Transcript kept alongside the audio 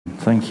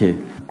Thank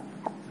you.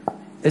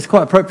 It's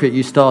quite appropriate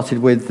you started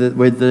with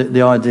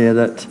the idea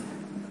that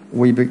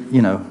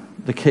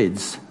the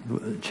kids,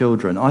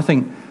 children. I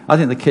think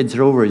the kids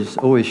are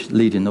always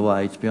leading the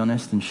way, to be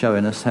honest, and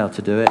showing us how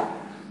to do it.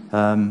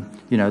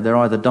 They're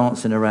either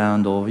dancing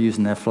around or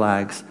using their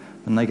flags,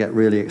 and they get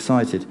really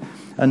excited.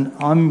 And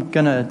I'm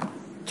going to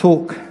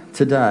talk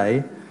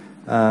today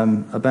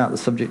about the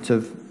subject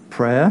of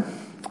prayer.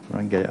 If I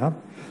can get it up.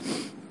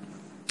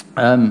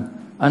 And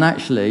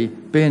actually,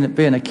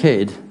 being a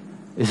kid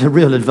is a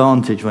real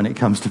advantage when it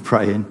comes to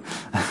praying.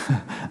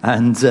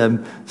 And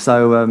so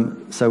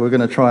we're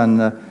going to try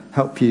and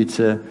help you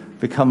to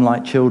become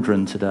like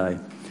children today.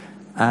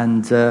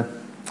 And I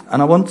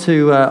want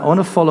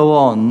to follow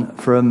on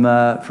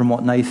from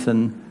what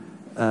Nathan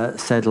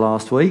said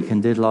last week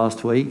and did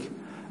last week.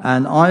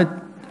 And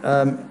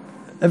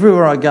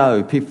everywhere I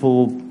go,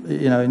 people,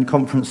 in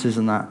conferences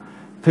and that,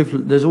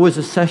 there's always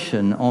a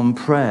session on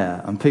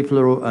prayer, and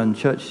and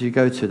churches you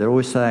go to, they're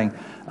always saying,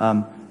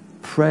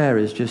 prayer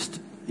is just,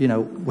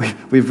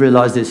 we've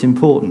realised it's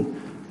important.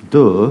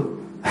 Duh.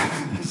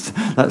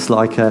 That's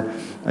like a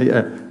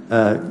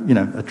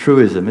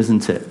truism,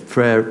 isn't it?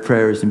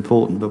 Prayer is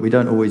important, but we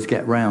don't always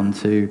get round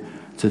to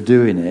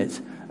doing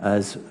it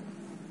as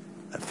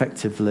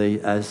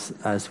effectively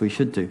as we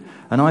should do.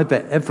 And I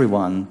bet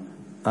everyone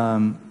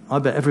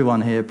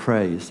here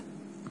prays.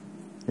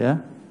 Yeah?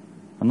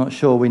 I'm not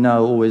sure we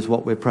know always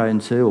what we're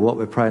praying to or what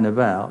we're praying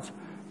about,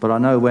 but I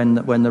know when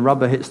the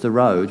rubber hits the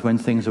road, when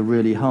things are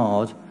really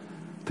hard,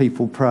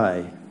 people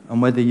pray.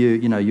 And whether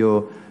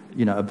you're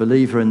a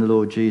believer in the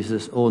Lord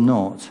Jesus or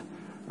not,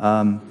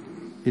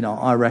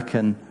 I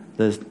reckon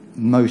there's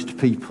most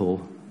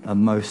people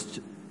and most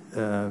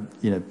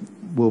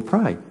will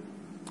pray.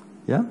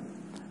 Yeah?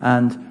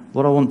 And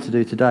what I want to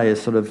do today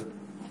is sort of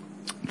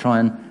try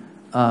and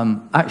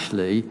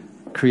actually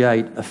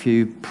create a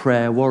few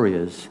prayer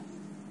warriors.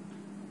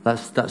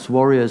 That's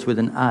warriors with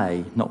an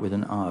A, not with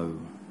an O,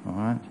 all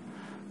right?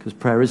 Because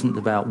prayer isn't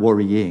about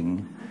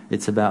worrying,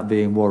 it's about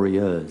being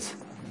warriors.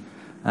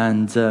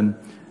 And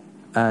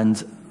I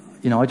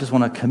just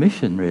want to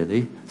commission,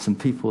 really, some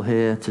people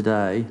here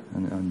today,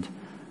 and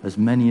as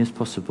many as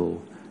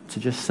possible,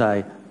 to just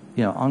say,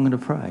 I'm going to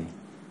pray.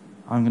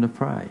 I'm going to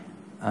pray.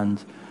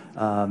 And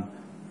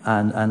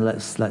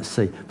let's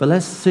see. But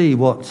let's see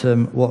what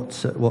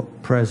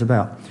prayer's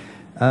about.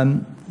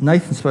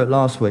 Nathan spoke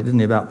last week, didn't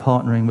he, about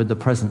partnering with the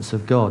presence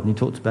of God, and he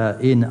talked about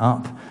in,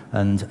 up,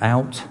 and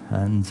out,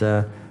 and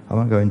I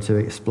won't go into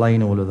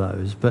explain all of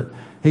those. But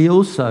he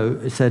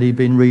also said he'd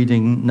been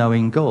reading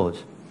Knowing God,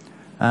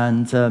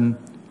 and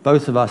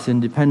both of us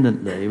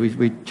independently,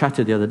 we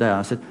chatted the other day.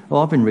 I said,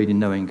 I've been reading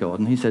Knowing God,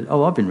 and he said,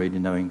 I've been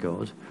reading Knowing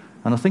God.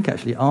 And I think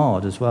actually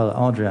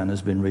Adrian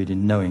has been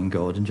reading Knowing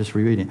God and just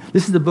rereading it.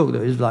 This is a book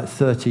that is like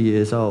 30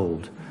 years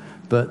old,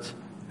 but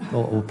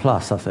or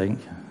plus, I think.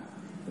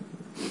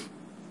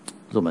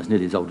 It's almost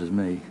nearly as old as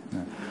me.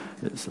 No,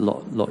 it's a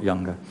lot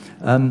younger.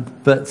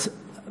 But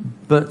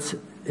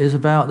it's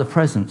about the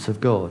presence of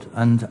God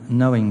and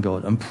knowing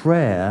God. And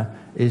prayer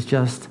is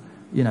just,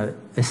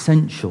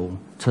 essential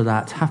to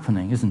that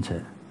happening, isn't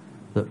it?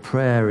 That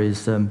prayer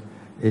is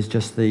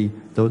just the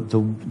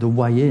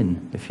way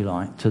in, if you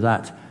like, to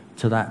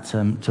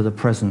the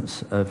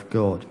presence of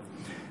God.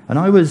 And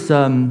I was,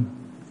 Colin,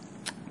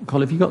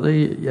 if you got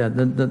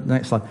the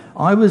next slide.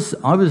 I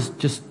was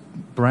just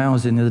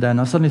browsing the other day, and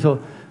I suddenly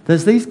thought,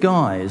 there's these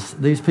guys,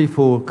 these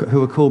people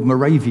who are called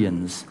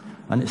Moravians,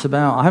 and it's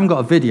about, I haven't got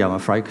a video, I'm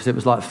afraid, because it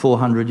was like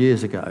 400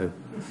 years ago,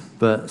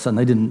 but so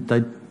they don't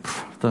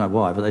know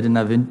why, but they didn't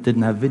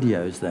have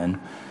videos then.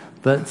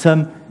 But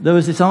there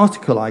was this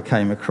article I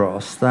came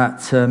across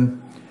that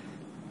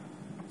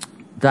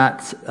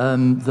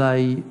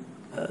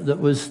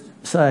was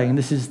saying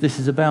this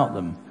is about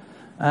them,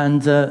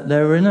 and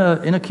they were in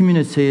a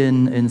community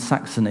in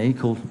Saxony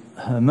called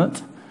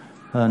Hermhut,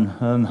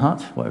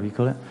 whatever you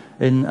call it.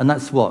 And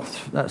that's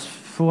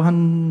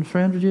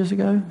 300 years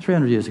ago,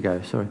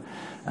 sorry.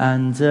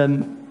 And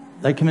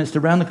they commenced a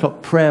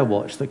round-the-clock prayer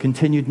watch that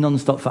continued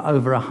non-stop for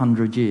over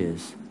 100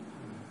 years.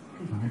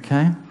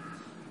 Okay?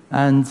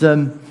 And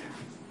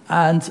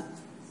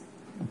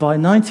by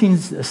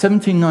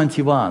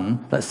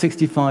 1791, that's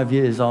 65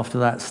 years after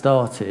that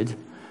started,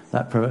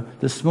 that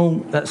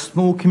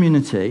small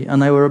community,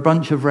 and they were a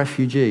bunch of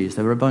refugees.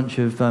 They were a bunch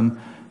of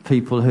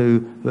people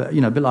who,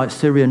 a bit like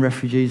Syrian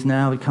refugees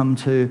now, had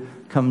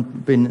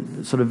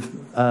been sort of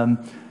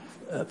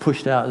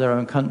pushed out of their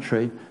own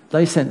country.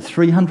 They sent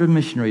 300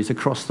 missionaries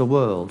across the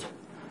world,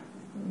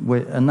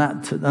 and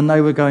they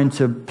were going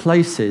to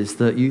places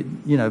that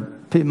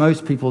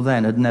most people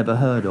then had never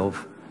heard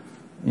of.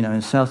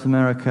 In South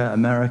America,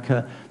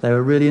 America, they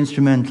were really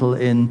instrumental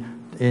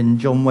in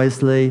John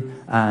Wesley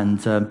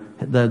and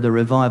the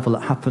revival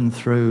that happened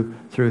through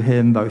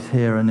him, both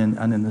here and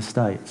in the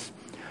States.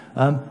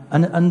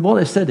 And what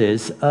they said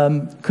is,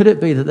 could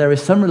it be that there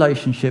is some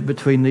relationship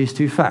between these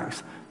two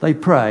facts? They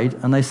prayed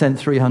and they sent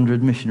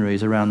 300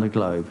 missionaries around the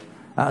globe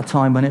at a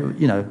time when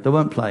there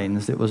weren't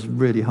planes. It was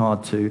really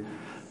hard to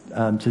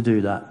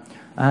do that.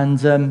 And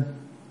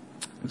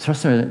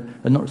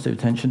not received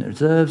attention, it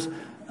observes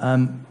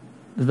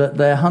that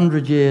their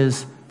 100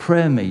 years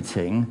prayer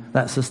meeting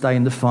that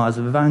sustained the fires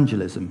of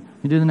evangelism.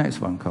 You do the next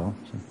one, Carl.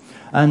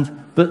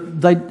 But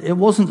it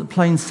wasn't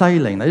plain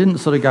sailing. They didn't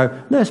sort of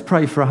go, let's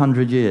pray for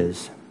 100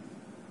 years.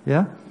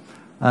 Yeah?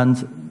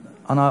 And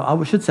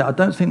I should say, I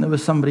don't think there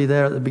was somebody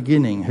there at the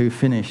beginning who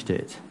finished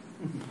it.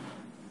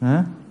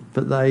 Yeah?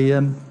 But the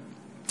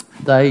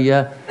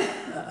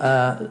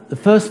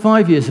first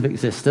 5 years of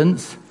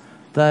existence,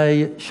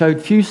 they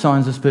showed few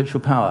signs of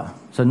spiritual power.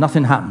 So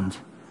nothing happened.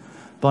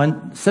 By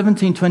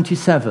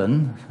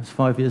 1727, that's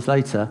 5 years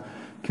later,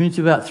 a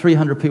community of about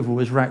 300 people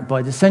was racked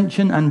by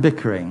dissension and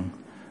bickering.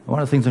 One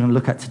of the things I'm going to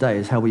look at today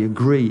is how we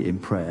agree in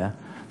prayer.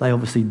 They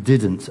obviously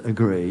didn't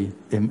agree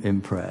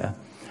in prayer.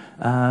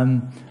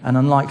 An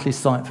unlikely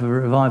site for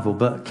a revival.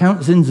 But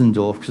Count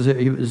Zinzendorf, because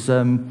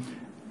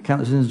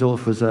Count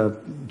Zinzendorf was a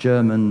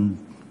German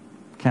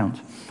count.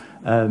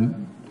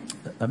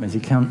 That means he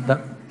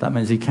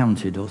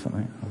counted or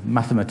something. A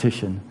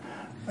mathematician.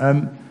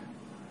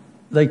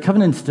 They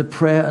covenanted to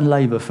prayer and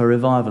labour for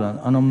revival,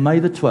 and on May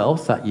the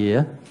 12th that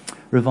year,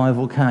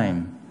 revival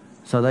came.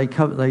 So they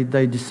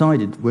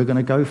decided we're going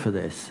to go for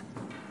this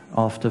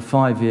after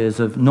 5 years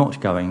of not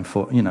going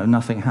for,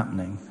 nothing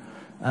happening.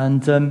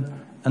 And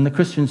the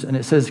Christians, and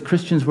it says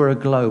Christians were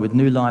aglow with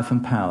new life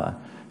and power.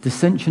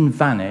 Dissension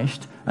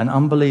vanished and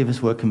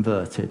unbelievers were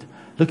converted.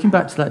 Looking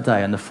back to that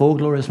day and the 4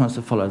 glorious months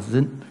that followed,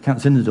 Count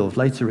Zinzendorf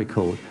later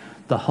recalled,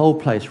 the whole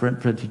place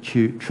represented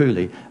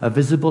truly a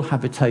visible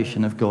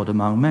habitation of God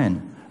among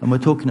men. And we're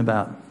talking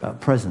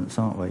about presence,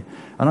 aren't we?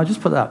 And I just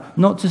put that up,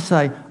 not to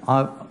say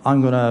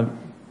I'm going to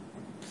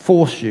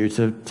force you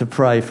to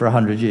pray for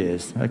 100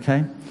 years,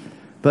 okay?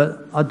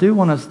 But I do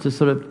want us to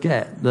sort of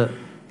get that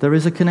there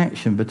is a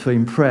connection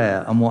between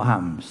prayer and what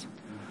happens.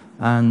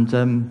 And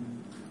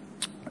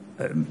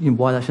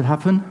why that should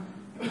happen,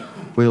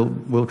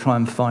 we'll try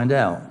and find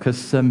out.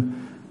 Because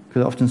it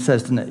often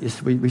says, doesn't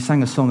it? We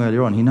sang a song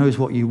earlier on, he knows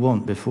what you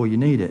want before you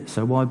need it,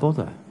 so why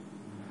bother?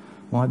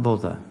 Why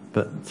bother?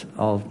 But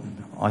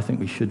I think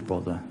we should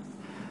bother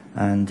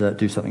and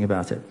do something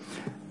about it.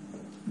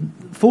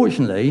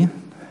 Fortunately,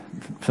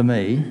 for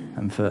me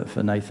and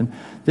for Nathan,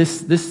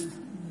 this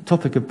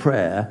topic of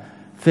prayer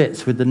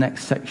fits with the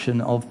next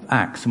section of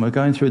Acts, and we're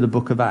going through the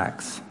book of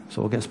Acts,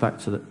 so it gets back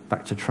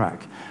to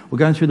track. We're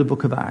going through the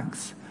book of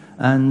Acts,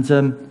 and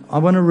I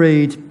want to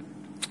read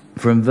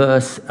from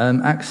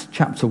Acts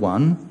chapter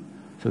 1.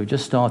 So we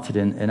just started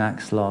in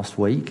Acts last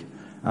week,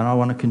 and I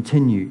want to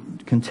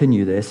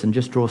continue this and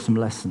just draw some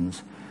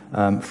lessons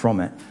from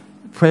it.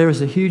 Prayer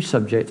is a huge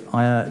subject.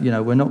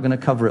 We're not going to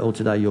cover it all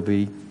today. You'll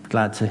be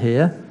glad to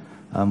hear.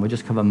 We'll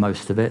just cover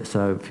most of it.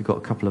 So if you've got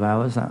a couple of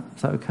hours,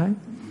 is that okay?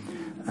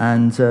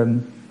 And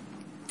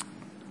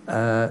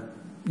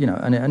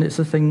and it's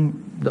a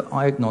thing that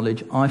I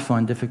acknowledge I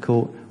find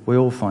difficult. We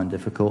all find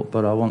difficult,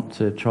 but I want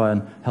to try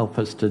and help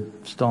us to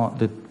start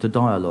the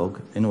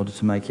dialogue in order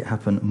to make it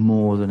happen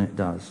more than it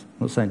does.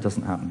 I'm not saying it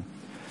doesn't happen.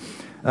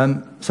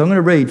 So I'm going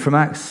to read from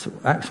Acts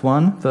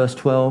 1, verse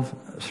 12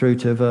 through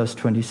to verse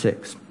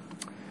 26.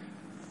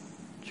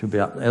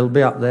 It'll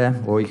be up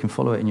there, or you can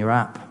follow it in your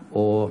app,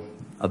 or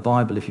a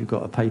Bible if you've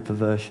got a paper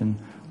version,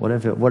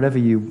 whatever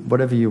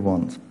you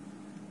want.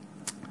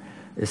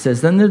 It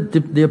says, Then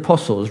the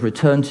apostles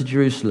returned to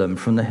Jerusalem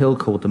from the hill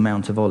called the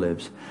Mount of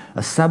Olives,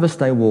 a Sabbath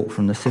day walk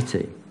from the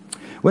city.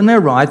 When they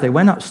arrived, they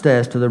went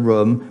upstairs to the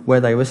room where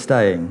they were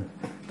staying.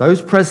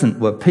 Those present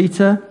were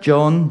Peter,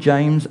 John,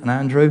 James and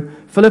Andrew,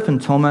 Philip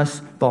and Thomas,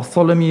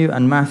 Bartholomew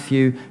and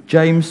Matthew,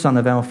 James son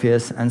of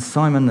Alphaeus, and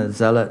Simon the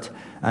Zealot,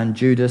 and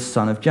Judas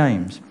son of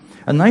James.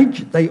 And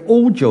they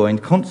all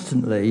joined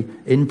constantly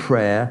in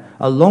prayer,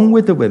 along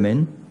with the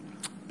women,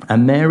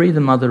 and Mary the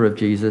mother of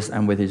Jesus,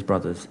 and with his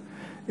brothers.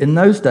 In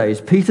those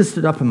days, Peter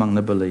stood up among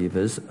the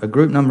believers, a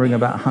group numbering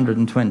about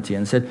 120,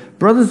 and said,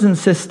 Brothers and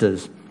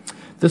sisters,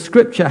 the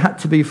scripture had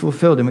to be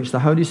fulfilled in which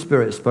the Holy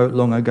Spirit spoke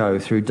long ago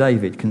through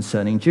David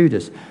concerning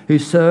Judas, who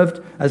served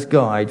as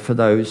guide for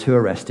those who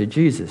arrested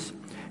Jesus.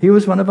 He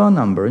was one of our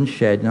number and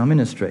shared in our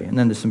ministry. And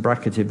then there's some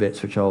bracketed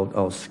bits which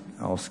I'll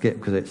skip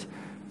because it's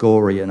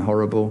gory and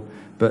horrible,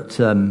 but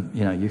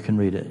you can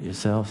read it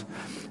yourselves.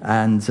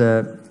 And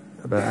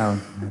about how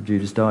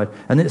Judas died.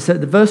 And it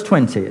said, verse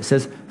 20, it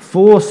says,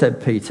 For,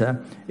 said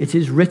Peter, it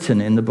is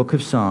written in the book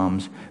of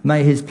Psalms,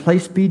 May his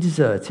place be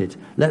deserted,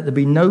 let there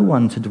be no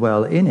one to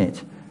dwell in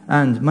it,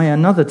 and may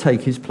another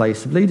take his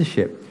place of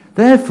leadership.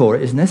 Therefore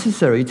it is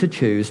necessary to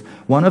choose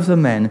one of the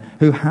men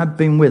who had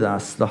been with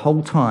us the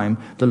whole time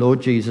the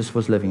Lord Jesus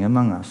was living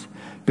among us,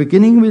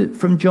 beginning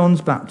from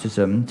John's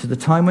baptism to the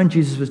time when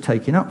Jesus was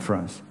taken up for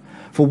us.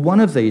 For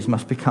one of these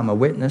must become a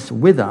witness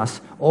with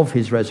us of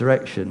his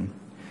resurrection.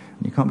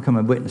 You can't become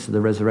a witness of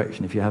the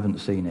resurrection if you haven't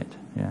seen it.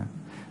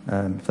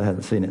 If they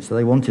hadn't seen it. So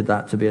they wanted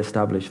that to be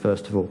established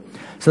first of all.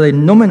 So they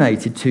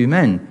nominated 2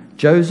 men,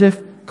 Joseph,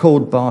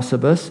 called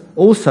Barsabas,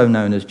 also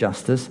known as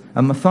Justus,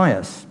 and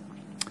Matthias.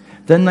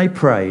 Then they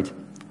prayed,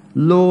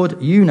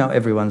 Lord, you know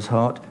everyone's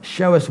heart.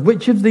 Show us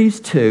which of these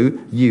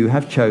 2 you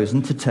have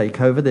chosen to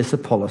take over this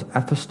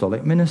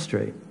apostolic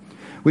ministry.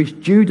 which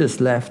Judas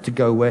left to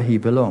go where he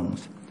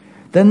belongs.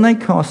 Then they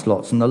cast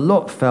lots, and the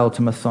lot fell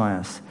to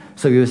Matthias.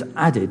 So he was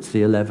added to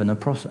the 11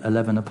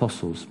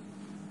 apostles.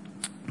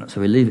 So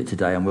we leave it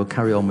today, and we'll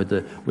carry on with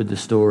the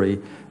story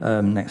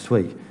next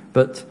week.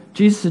 But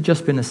Jesus had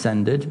just been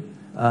ascended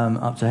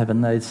up to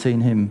heaven. They'd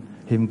seen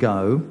him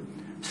go.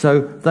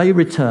 So they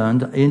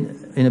returned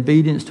in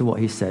obedience to what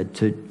he said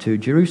to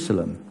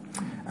Jerusalem.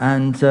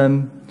 And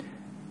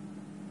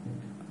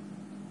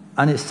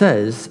it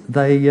says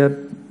they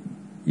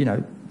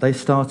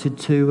started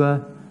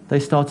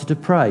to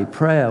pray.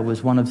 Prayer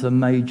was one of the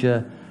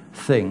major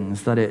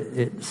things that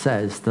it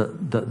says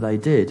that they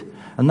did.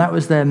 And that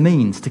was their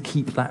means to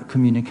keep that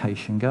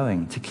communication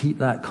going, to keep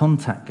that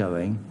contact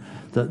going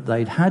that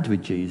they'd had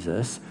with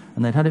Jesus,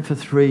 and they'd had it for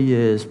 3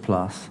 years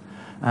plus.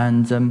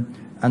 And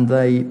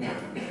they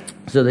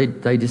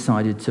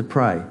decided to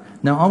pray.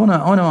 Now I want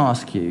to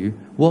ask you,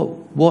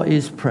 what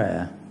is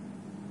prayer?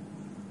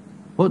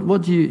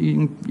 What do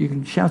you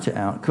can shout it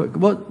out?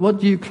 What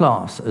do you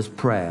class as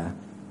prayer?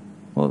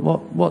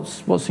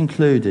 What's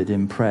included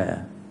in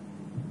prayer?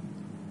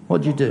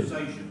 What do you do?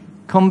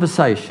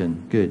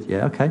 Conversation. Good.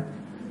 Yeah. Okay.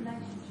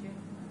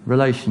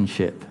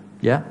 Relationship.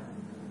 Yeah.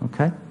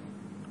 Okay.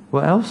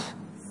 What else?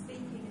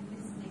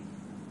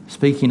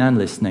 Speaking and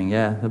listening.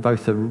 Yeah. They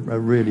both are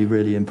really,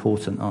 really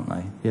important, aren't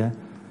they? Yeah.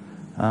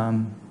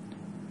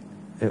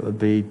 It would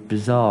be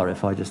bizarre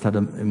if I just had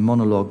a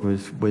monologue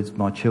with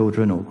my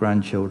children or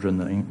grandchildren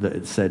that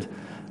it said,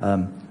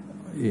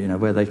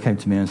 where they came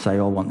to me and say,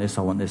 oh, I want this,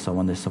 I want this, I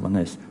want this, I want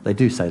this. They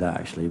do say that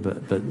actually,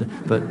 but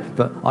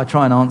I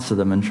try and answer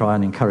them and try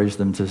and encourage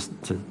them to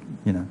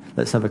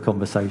let's have a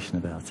conversation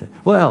about it.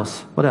 What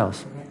else?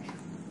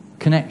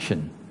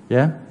 Connection.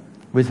 Yeah?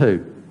 With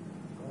who?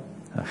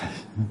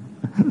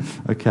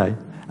 Okay.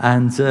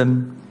 And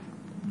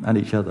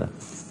each other.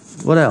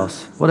 What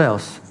else? What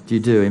else do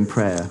you do in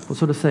prayer? What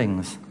sort of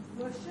things?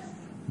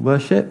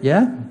 Worship,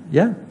 yeah.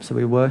 So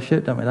we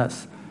worship, don't we?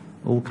 That's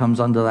all comes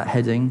under that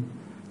heading.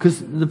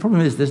 Because the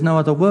problem is there's no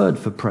other word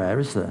for prayer,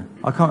 is there?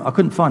 I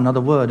couldn't find another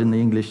word in the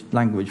English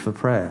language for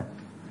prayer.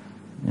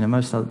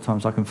 Most other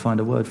times I can find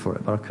a word for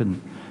it, but I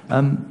couldn't.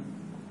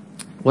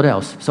 What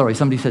else? Sorry,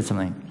 somebody said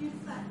something.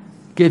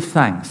 Give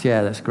thanks.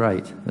 Yeah, that's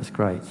great. That's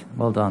great.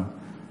 Well done.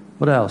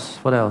 What else?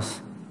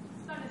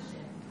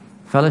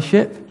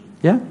 Fellowship.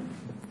 Yeah?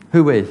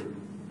 Who with?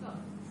 God.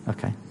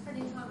 Okay.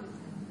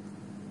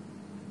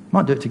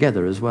 Might do it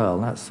together as well.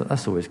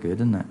 That's always good,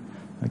 isn't it?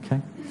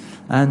 Okay.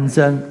 And,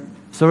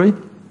 sorry?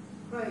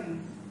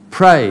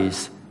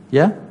 Praise.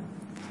 Yeah?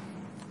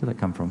 Where'd that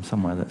come from?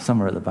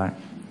 Somewhere at the back.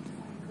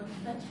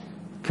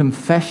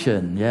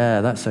 Confession.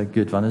 Yeah, that's a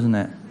good one, isn't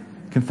it?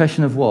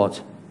 Confession of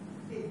what?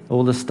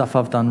 All the stuff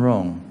I've done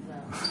wrong.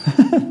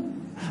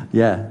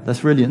 Yeah,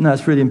 that's really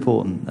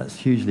important. That's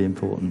hugely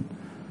important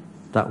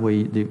that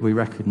we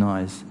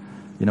recognise,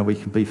 we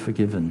can be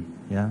forgiven.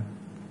 Yeah,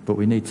 but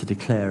we need to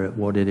declare it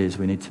what it is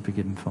we need to be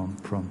forgiven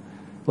from.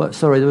 What?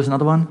 Sorry, there was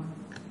another one.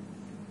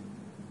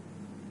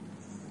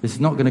 It's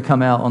not going to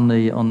come out on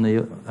the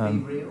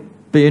being real.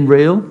 Being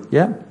real.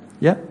 Yeah.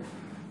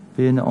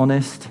 Being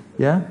honest.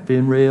 Yeah.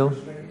 Being real.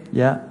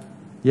 Yeah.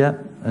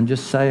 And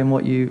just saying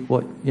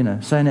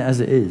saying it as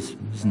it is,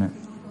 isn't it?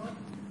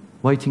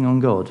 Waiting on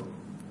God.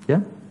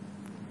 Yeah.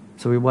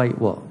 So we wait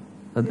what?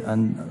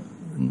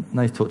 And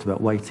Nath talked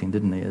about waiting,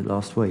 didn't he,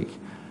 last week?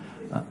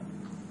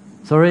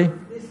 Sorry?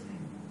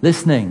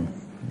 Listening.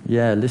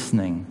 Yeah,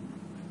 listening.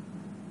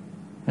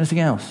 Anything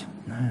else?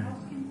 No.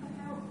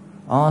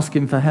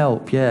 Asking for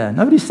help. Yeah.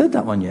 Nobody said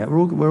that one yet.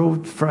 We're all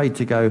afraid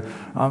to go,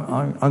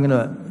 I'm going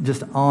to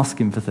just ask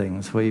him for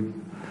things.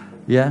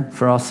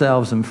 For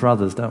ourselves and for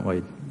others, don't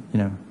we?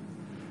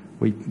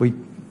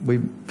 We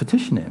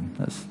petition him.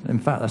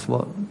 That's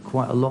what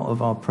quite a lot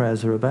of our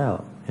prayers are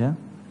about. Yeah.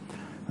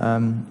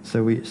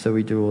 So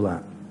we do all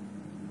that.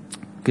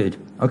 Good.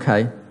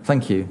 Okay.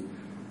 Thank you.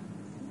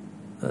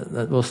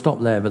 We'll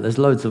stop there, but there's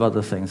loads of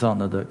other things, aren't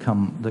there, that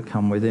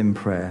come within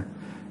prayer.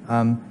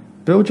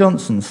 Bill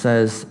Johnson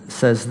says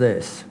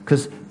this,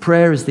 because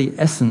prayer is the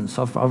essence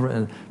of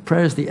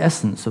prayer is the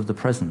essence of the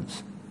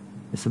presence.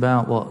 It's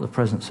about what the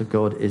presence of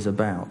God is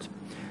about.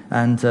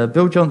 And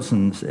Bill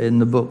Johnson's in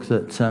the book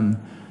that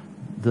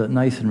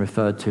Nathan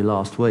referred to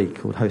last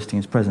week, called Hosting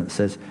His Presence,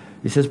 says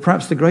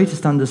perhaps the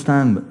greatest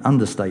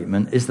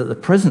understatement is that the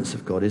presence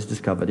of God is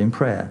discovered in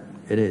prayer.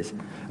 It is.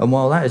 And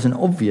while that is an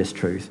obvious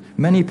truth,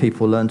 many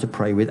people learn to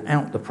pray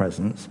without the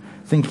presence,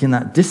 thinking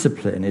that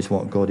discipline is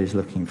what God is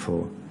looking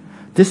for.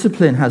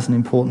 Discipline has an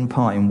important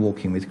part in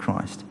walking with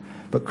Christ,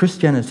 but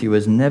Christianity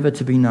was never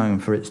to be known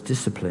for its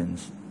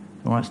disciplines.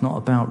 All right, it's not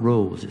about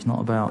rules. It's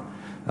not about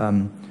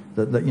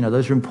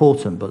those are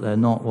important, but they're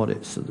not what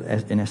it's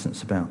in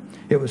essence about.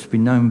 It was to be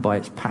known by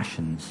its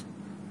passions,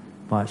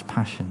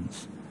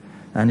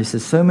 And it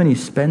says so many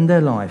spend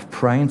their life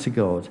praying to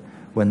God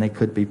when they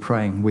could be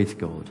praying with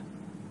God.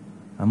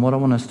 And what I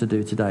want us to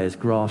do today is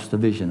grasp the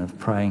vision of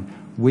praying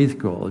with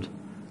God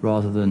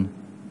rather than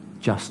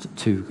just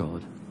to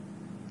God,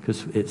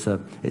 because it's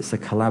a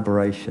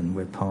collaboration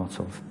we're part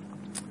of.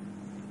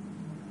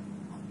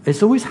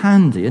 it's always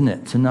handy, isn't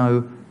it, to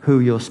know who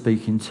you're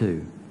speaking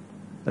to.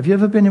 Have you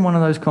ever been in one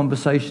of those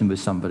conversations with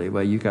somebody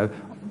where you go,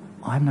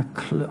 I haven't a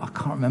clue, I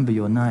can't remember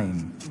your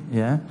name,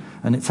 yeah?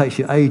 And it takes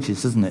you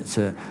ages, doesn't it,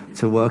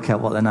 to work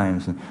out what their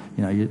names are.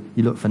 You know,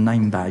 you look for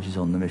name badges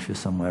on them if you're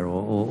somewhere,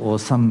 or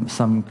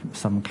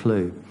some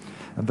clue.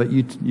 But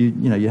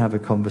you have a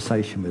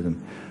conversation with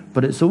them.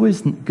 But it's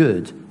always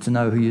good to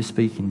know who you're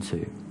speaking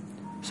to.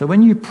 So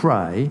when you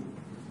pray,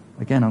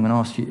 again, I'm going to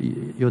ask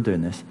you, you're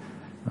doing this,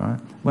 all right?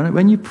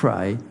 When you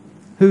pray,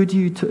 who are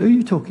you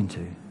talking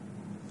to?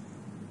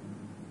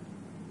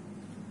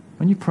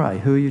 When you pray,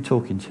 who are you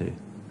talking to?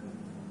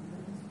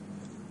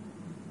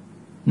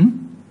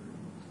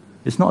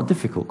 It's not a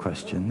difficult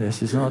question.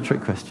 This is not a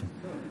trick question.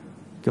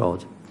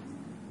 God.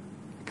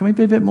 Can we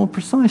be a bit more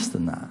precise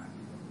than that?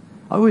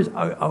 I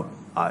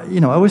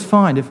always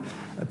find if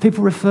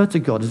people refer to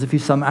God as if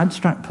he's some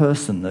abstract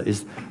person that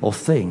is, or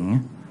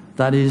thing,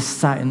 that is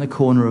sat in the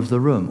corner of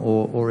the room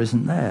or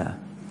isn't there.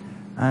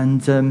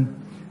 And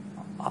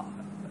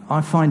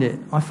I find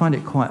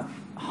it quite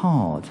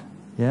hard.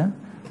 Yeah.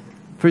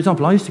 For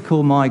example, I used to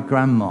call my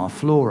grandma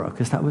Flora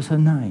because that was her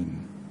name.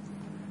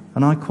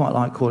 And I quite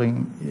like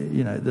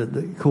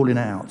calling, calling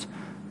out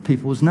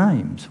people's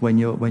names when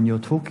you're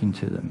talking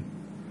to them.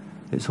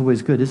 It's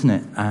always good, isn't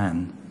it,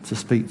 Anne, to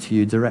speak to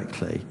you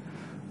directly,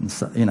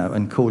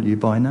 and call you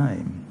by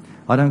name.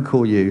 I don't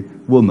call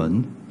you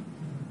woman,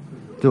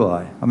 do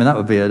I? I mean, that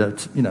would be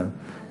that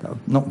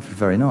would not be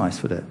very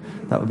nice, would it?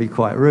 That would be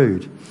quite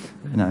rude,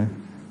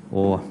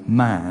 or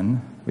man.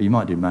 Well, you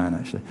might do man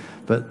actually,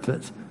 but I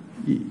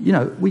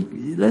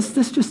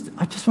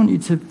just want you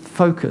to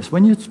focus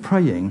when you're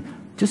praying.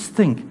 Just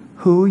think,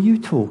 who are you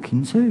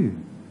talking to?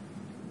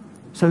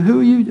 So who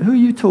are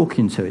you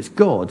talking to? It's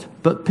God.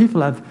 But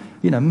people have,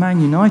 Man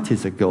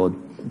United's a God,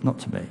 not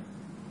to me.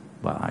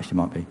 Well, actually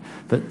might be.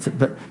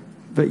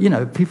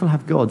 But people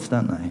have gods,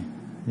 don't they?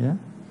 Yeah?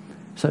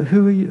 So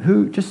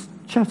just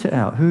shout it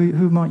out.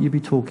 Who might you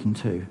be talking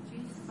to?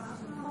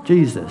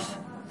 Jesus.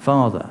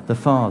 Father. The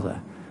Father.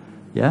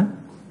 Yeah?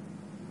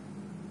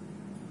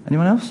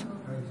 Anyone else?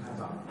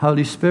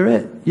 Holy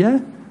Spirit. Yeah?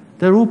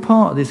 They're all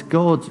part of this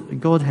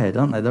Godhead,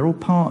 aren't they? They're all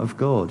part of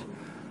God,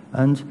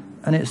 and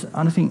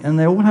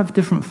they all have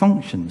different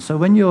functions. So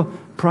when you're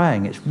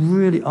praying,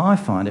 I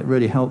find it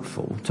really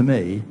helpful to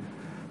me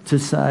to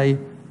say,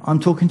 I'm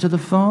talking to the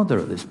Father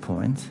at this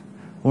point,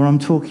 or I'm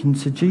talking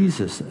to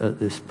Jesus at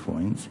this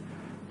point,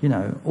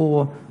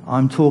 or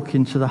I'm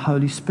talking to the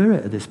Holy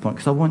Spirit at this point,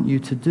 because I want you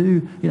to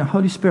do,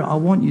 Holy Spirit, I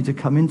want you to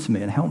come into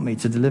me and help me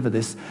to deliver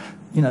this,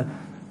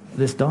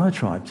 this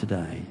diatribe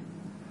today.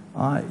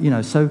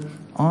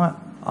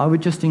 I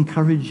would just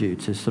encourage you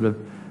to sort of,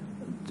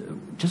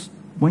 just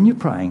when you're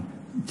praying,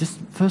 just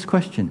first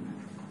question,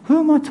 who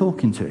am I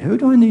talking to? Who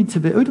do I need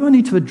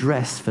to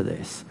address for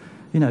this?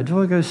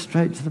 Do I go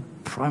straight to the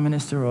Prime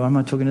Minister, or am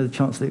I talking to the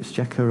Chancellor of the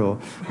Exchequer, or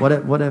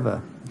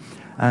whatever?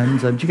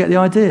 And do you get the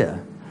idea?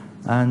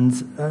 And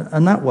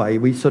that way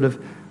we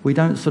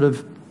don't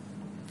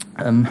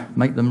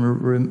make them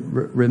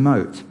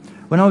remote.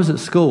 When I was at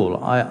school,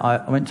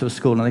 I went to a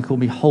school and they called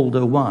me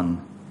Holder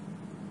 1.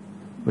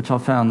 Which I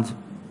found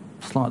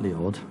slightly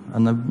odd.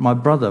 And my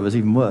brother was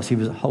even worse. He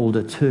was a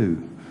Holder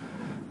 2.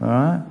 All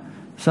right?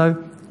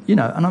 So,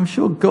 and I'm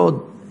sure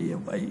God,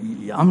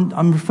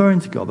 I'm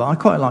referring to God, but I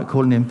quite like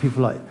calling him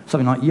people like,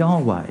 something like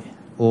Yahweh,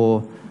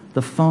 or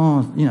the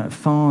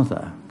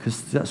Father,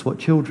 because that's what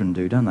children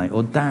do, don't they?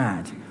 Or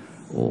Dad,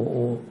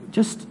 or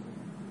just,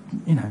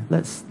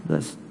 let's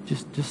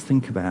just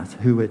think about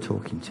who we're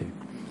talking to.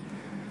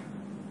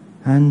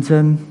 And,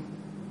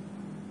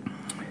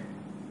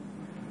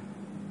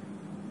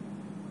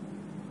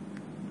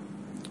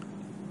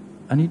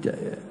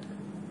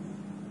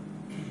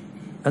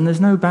 And there's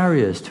no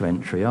barriers to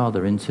entry, are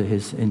there, into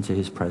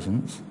his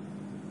presence?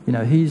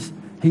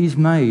 He's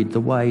made the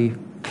way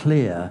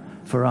clear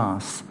for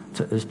us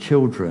as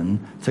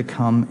children to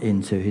come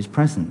into his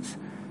presence.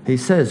 He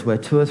says, where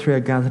 2 or 3 are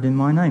gathered in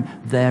my name,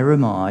 there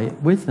am I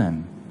with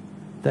them.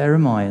 There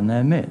am I in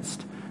their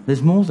midst.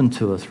 There's more than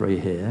 2 or 3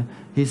 here.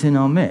 He's in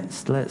our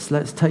midst.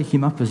 Let's take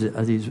him up at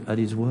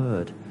his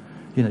word.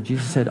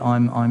 Jesus said,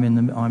 I'm in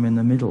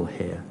the middle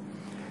here.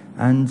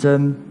 And,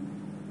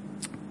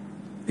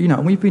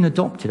 we've been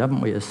adopted,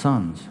 haven't we, as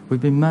sons? We've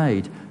been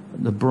made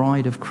the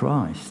bride of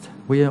Christ.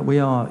 We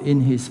are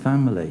in his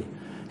family.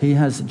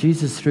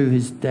 Jesus, through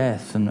his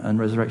death and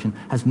resurrection,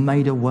 has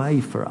made a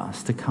way for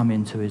us to come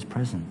into his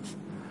presence.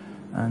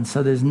 And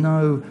so there's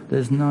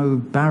no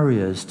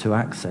barriers to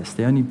access.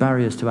 The only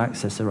barriers to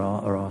access are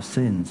our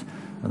sins.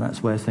 And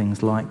that's where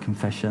things like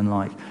confession,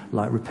 like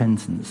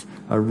repentance,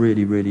 are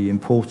really, really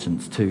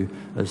important to,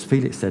 as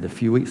Felix said a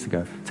few weeks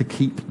ago, to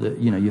keep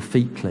your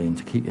feet clean,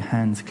 to keep your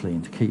hands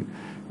clean, to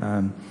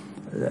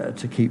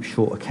keep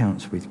short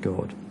accounts with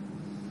God.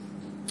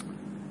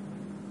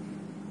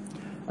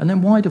 And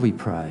then why do we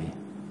pray?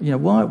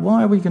 Why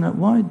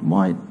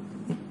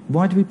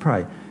do we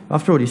pray?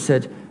 After all, he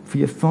said, for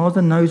your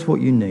Father knows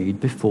what you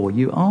need before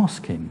you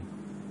ask him.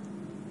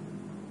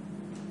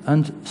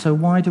 And so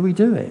why do we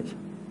do it?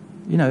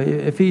 You know,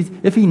 if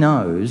he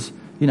knows,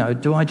 you know,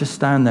 do I just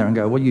stand there and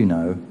go, well, you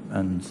know,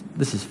 and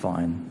this is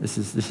fine, this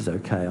is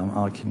okay,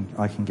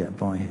 I can get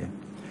by here.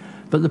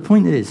 But the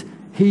point is,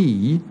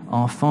 he,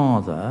 our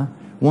Father,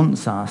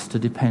 wants us to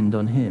depend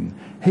on him.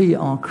 He,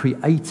 our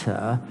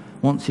Creator,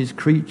 wants his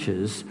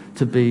creatures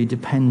to be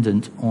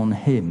dependent on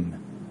him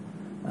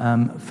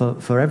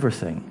for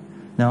everything.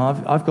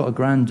 Now, I've got a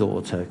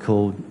granddaughter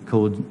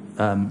called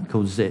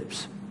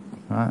Zips,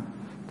 right?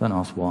 Don't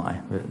ask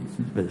why,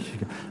 but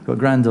I've got a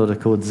granddaughter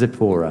called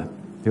Zipporah,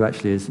 who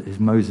actually is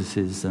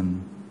Moses'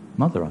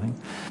 mother, I think.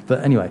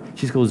 But anyway,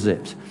 she's called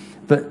Zips.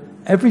 But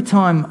every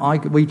time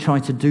we try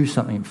to do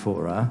something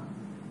for her,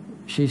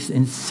 she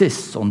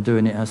insists on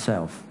doing it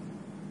herself.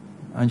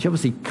 And she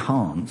obviously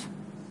can't.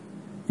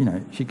 You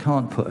know, she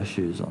can't put her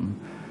shoes on.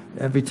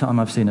 Every time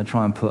I've seen her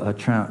try and put her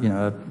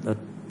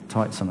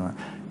tights on her,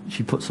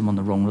 she puts them on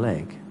the wrong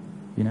leg,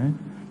 you know.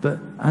 But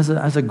as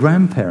a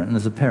grandparent and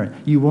as a parent,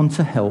 you want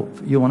to help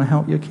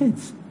your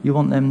kids. You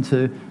want them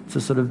to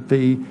sort of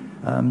be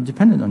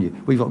dependent on you.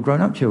 We've got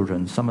grown-up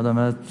children. Some of them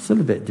are still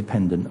a bit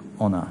dependent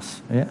on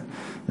us, yeah,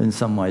 in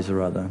some ways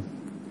or other.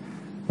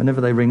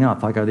 Whenever they ring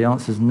up, I go, the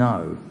answer's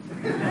no.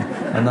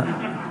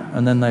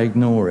 and then they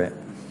ignore it.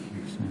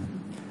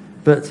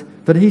 But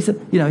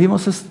he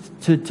wants us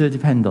to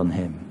depend on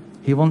him.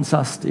 He wants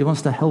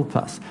to help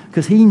us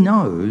because he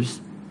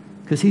knows,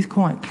 because he's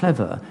quite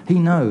clever. He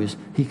knows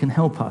he can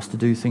help us to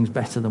do things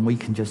better than we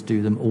can just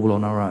do them all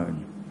on our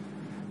own.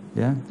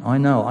 Yeah, I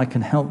know I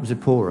can help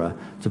Zipporah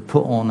to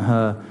put on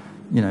her,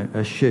 you know,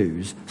 her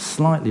shoes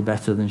slightly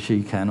better than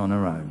she can on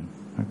her own.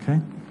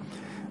 Okay,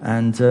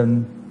 and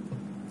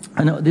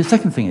the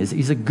second thing is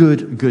he's a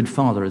good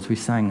father, as we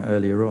sang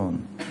earlier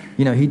on.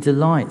 You know, he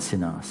delights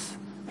in us.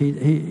 He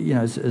you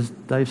know, as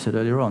Dave said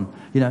earlier on,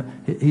 you know,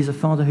 he's a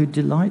father who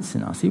delights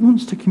in us. He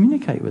wants to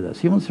communicate with us.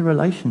 He wants a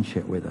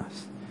relationship with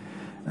us,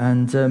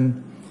 and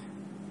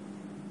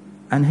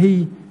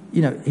he,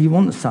 you know, he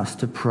wants us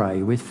to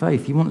pray with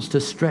faith. He wants to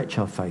stretch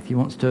our faith. He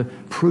wants to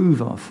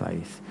prove our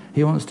faith.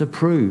 He wants to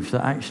prove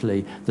that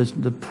actually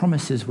the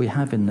promises we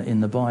have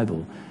in the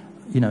Bible,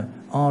 you know,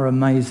 are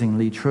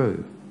amazingly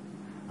true.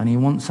 And he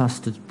wants us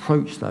to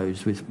approach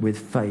those with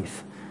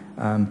faith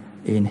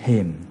in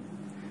him.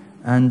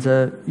 And,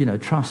 you know,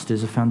 trust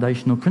is a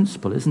foundational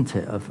principle, isn't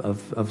it,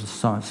 of the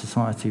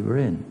society we're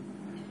in.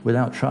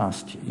 Without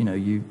trust, you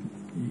know,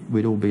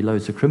 we'd all be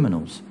loads of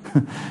criminals.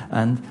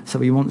 And so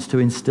he wants to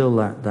instill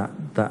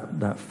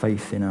that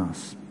faith in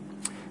us.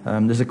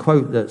 There's a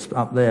quote that's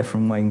up there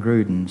from Wayne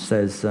Grudem,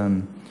 says,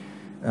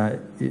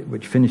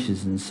 which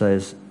finishes and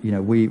says, you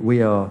know,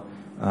 we are,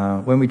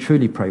 when we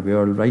truly pray, we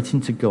are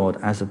relating to God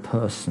as a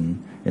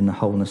person in the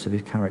wholeness of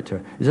his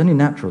character. It's only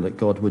natural that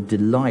God would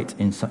delight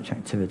in such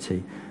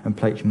activity and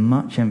place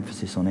much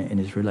emphasis on it in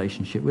his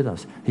relationship with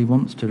us. He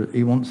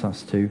wants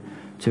us to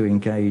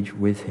engage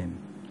with him.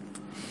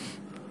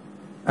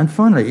 And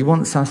finally, he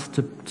wants us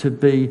to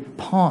be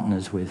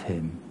partners with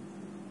him.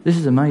 This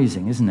is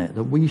amazing, isn't it?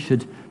 That we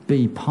should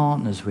be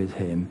partners with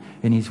him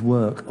in his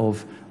work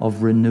of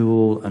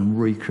renewal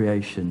and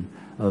recreation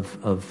of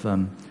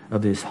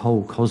this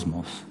whole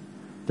cosmos.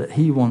 That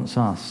he wants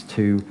us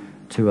to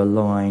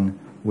align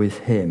with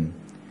him.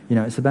 You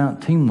know, it's about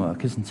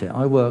teamwork, isn't it?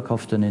 I work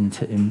often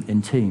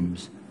in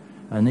teams,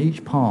 and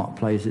each part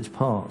plays its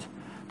part.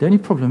 The only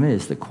problem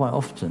is that quite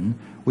often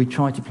we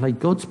try to play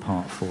God's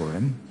part for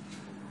him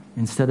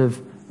instead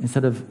of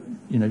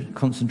you know,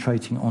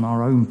 concentrating on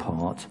our own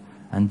part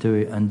and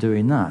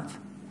doing that.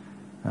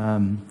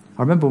 I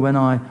remember when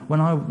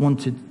I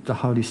wanted the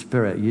Holy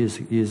Spirit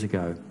years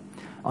ago,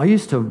 I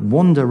used to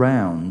wander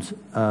around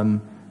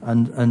and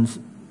I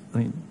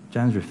think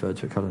Jan's referred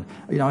to it.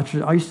 You know,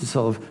 I used to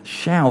sort of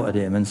shout at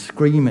him and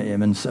scream at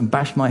him and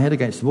bash my head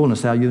against the wall and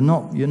say, "You're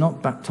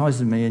not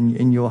baptizing me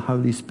in your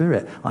Holy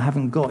Spirit. I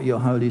haven't got your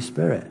Holy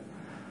Spirit."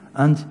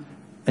 And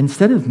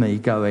instead of me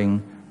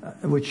going,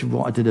 which is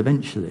what I did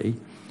eventually,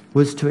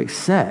 was to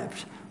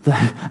accept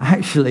that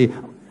actually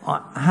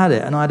I had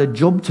it and I had a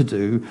job to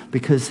do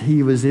because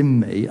he was in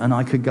me and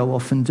I could go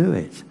off and do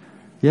it.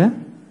 Yeah?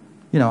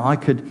 You know, I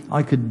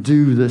could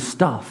do the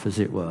stuff, as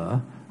it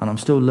were, and I'm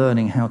still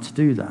learning how to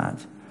do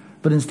that.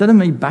 But instead of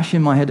me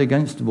bashing my head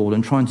against the wall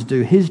and trying to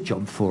do his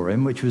job for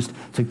him, which was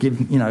to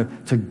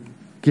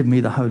give me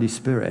the Holy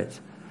Spirit,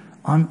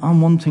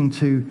 I'm wanting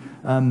to,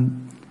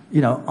 I'm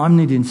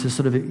needing to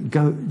sort of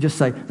go, just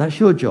say, that's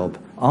your job.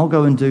 I'll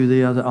go and do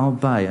the other, I'll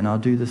obey, and I'll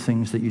do the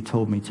things that you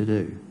told me to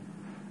do.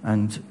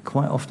 And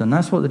quite often,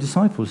 that's what the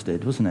disciples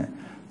did, wasn't it?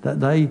 That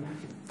they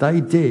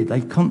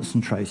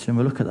concentrated, and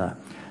we'll look at that,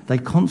 they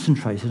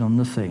concentrated on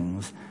the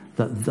things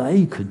that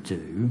they could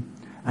do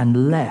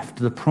and left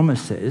the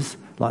promises,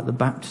 like the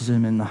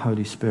baptism in the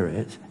Holy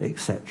Spirit,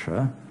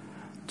 etc.,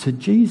 to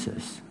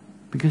Jesus.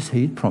 Because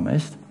he'd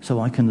promised, so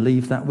I can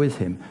leave that with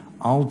him.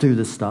 I'll do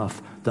the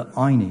stuff that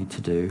I need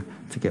to do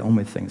to get on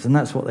with things. And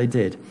that's what they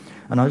did.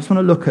 And I just want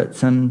to look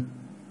at, in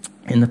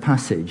the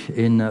passage,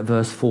 in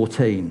verse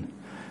 14.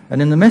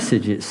 And in the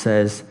Message it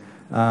says,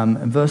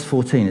 in verse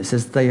 14, it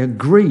says, they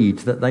agreed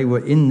that they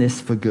were in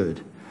this for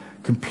good,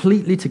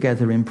 completely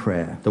together in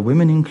prayer, the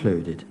women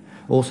included.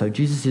 Also,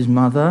 Jesus'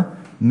 mother,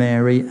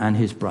 Mary, and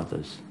his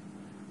brothers.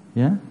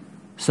 Yeah?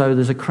 So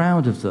there's a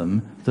crowd of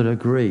them that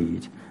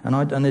agreed.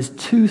 And there's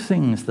two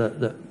things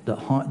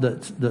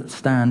that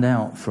stand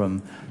out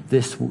from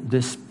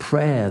this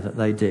prayer that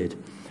they did.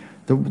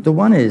 The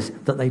one is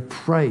that they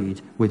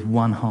prayed with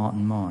one heart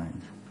and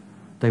mind.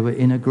 They were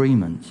in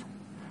agreement.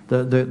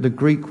 The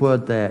Greek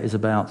word there is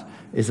about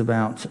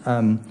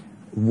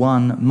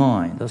one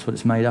mind. That's what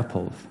it's made up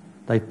of.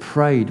 They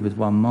prayed with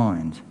one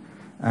mind.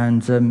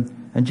 And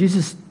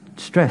Jesus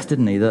stressed,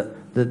 didn't he, that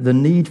the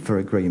need for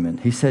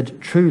agreement. He said,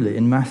 truly,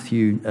 in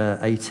Matthew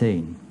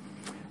 18,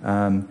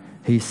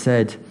 he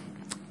said,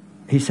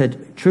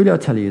 truly I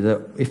tell you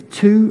that if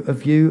two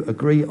of you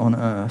agree on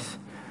earth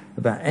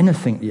about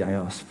anything that you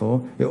ask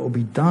for, it will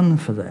be done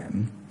for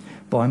them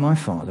by my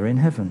Father in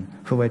heaven.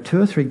 For where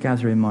two or three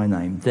gather in my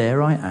name,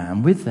 there I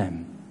am with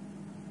them.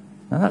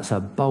 Now that's a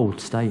bold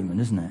statement,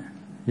 isn't it?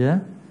 Yeah?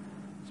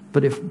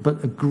 But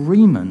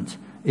agreement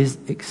is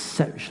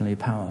exceptionally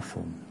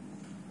powerful.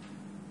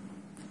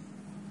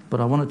 But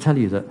I want to tell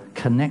you that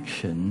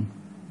connection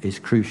is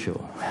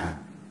crucial.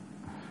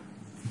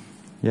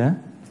 Yeah?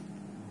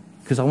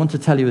 Because I want to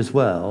tell you as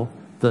well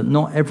that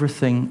not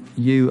everything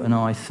you and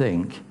I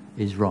think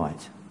is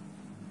right.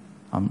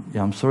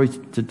 I'm sorry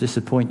to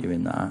disappoint you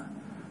in that,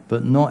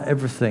 but not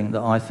everything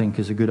that I think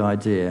is a good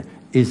idea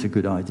is a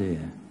good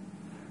idea.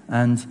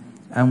 And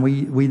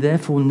we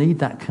therefore need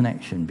that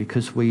connection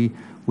because we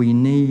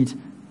need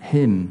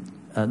him.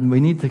 We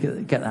need to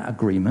get that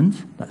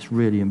agreement. That's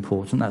really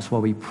important. That's why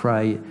we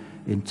pray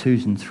in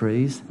twos and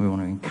threes. We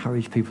want to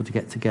encourage people to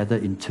get together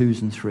in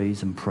twos and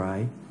threes and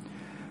pray.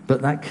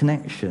 But that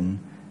connection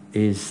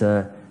is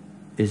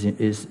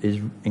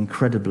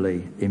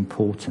incredibly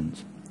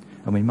important,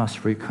 and we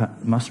must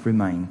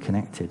remain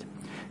connected.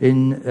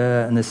 And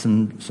there's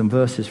some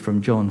verses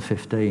from John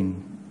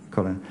 15,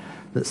 Colin,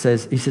 that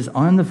says, he says,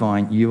 I am the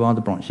vine, you are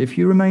the branch. If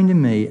you remain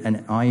in me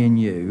and I in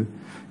you,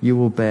 you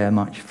will bear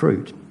much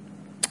fruit.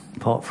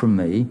 Apart from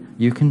me,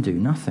 you can do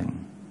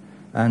nothing.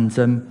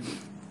 And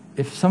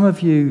if some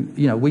of you,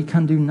 we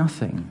can do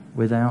nothing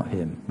without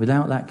him,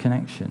 without that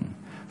connection.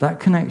 That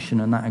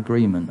connection and that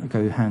agreement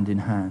go hand in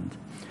hand.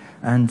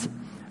 And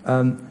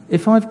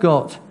if I've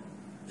got,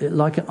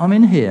 I'm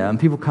in here and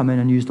people come in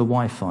and use the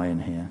Wi-Fi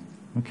in here,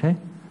 okay?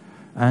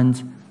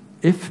 And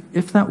if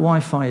that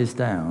Wi-Fi is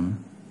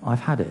down,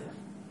 I've had it,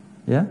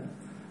 yeah?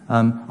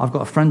 I've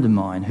got a friend of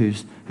mine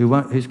whose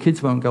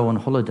kids won't go on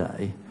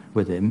holiday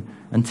with him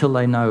until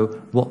they know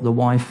what the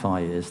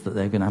Wi-Fi is that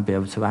they're going to be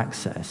able to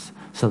access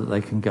so that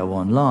they can go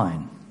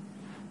online,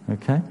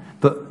 okay?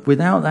 But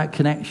without that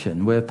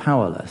connection, we're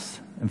powerless.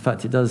 In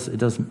fact, it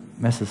does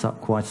mess us up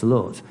quite a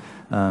lot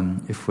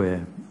if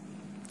we're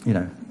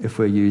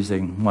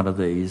using one of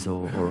these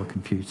or a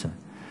computer.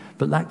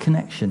 But that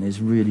connection is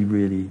really,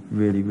 really,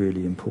 really,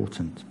 really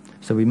important.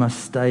 So we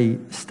must stay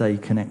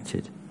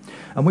connected.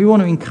 And we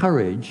want to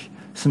encourage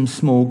some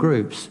small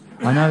groups.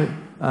 I know,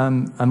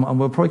 and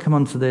we'll probably come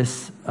on to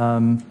this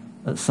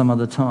at some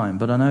other time,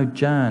 but I know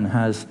Jan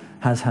has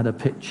had a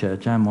picture,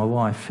 Jan, my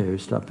wife, who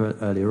stood up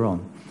earlier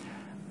on,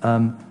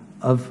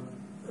 of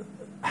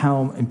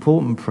how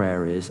important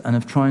prayer is and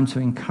of trying to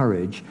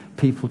encourage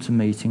people to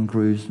meet in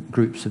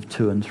groups of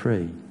 2 and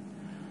 3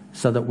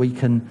 so that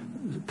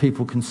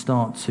people can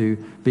start to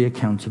be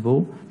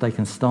accountable, they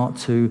can start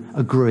to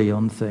agree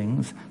on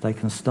things, they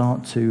can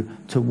start to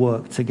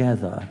work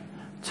together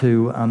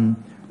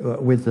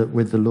with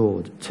the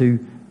Lord to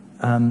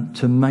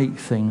make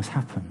things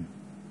happen.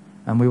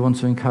 And we want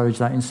to encourage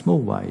that in small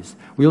ways.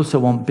 We also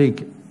want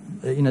big,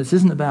 this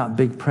isn't about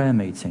big prayer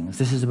meetings.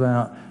 This is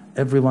about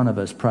every one of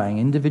us praying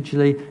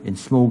individually, in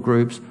small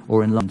groups,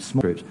 or in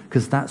small groups,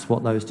 because that's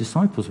what those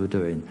disciples were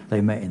doing. They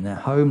met in their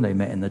home, they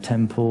met in the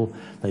temple,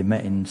 they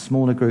met in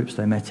smaller groups,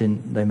 they met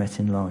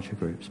in larger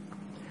groups.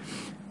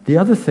 The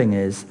other thing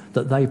is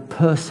that they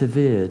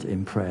persevered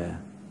in prayer.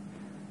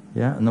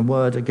 Yeah, and the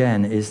word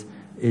again is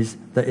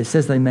that it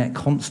says they met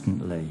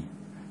constantly.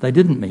 They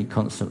didn't meet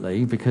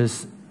constantly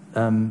because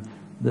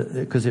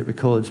it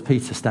records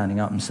Peter standing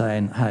up and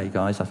saying, "Hey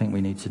guys, I think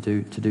we need to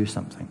do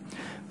something,"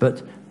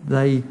 but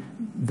they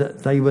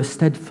were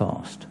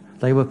steadfast.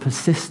 They were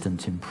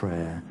persistent in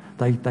prayer.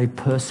 They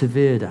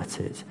persevered at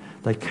it.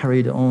 They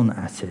carried on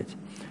at it.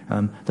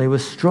 They were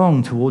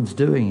strong towards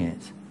doing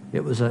it.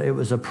 It was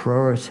a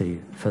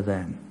priority for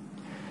them,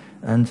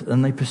 and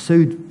they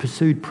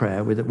pursued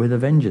prayer with a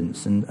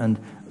vengeance. And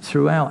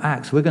throughout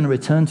Acts, we're going to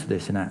return to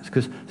this in Acts,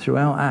 because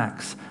throughout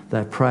Acts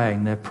they're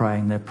praying,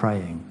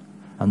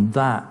 and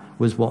that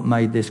was what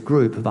made this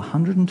group of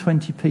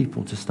 120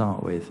 people to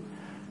start with.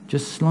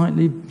 Just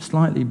slightly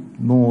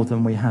more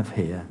than we have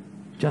here,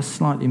 just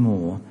slightly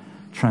more,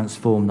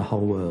 transformed the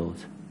whole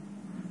world.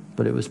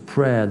 But it was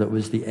prayer that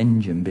was the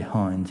engine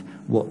behind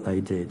what they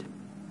did.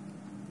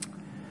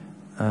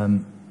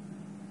 And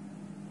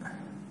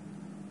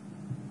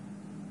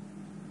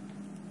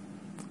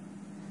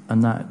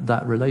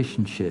that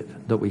relationship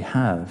that we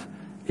have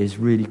is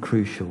really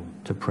crucial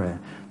to prayer.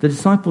 The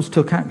disciples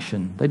took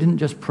action. They didn't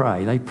just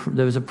pray.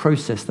 There was a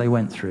process they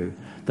went through.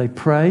 They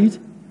prayed.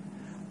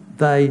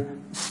 They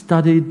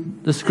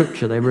studied the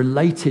Scripture. They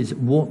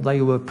related what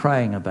they were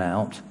praying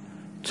about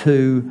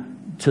in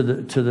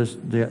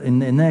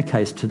their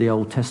case, to the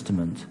Old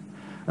Testament.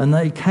 And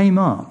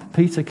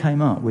Peter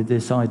came up with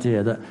this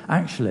idea that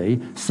actually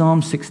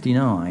Psalm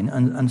 69,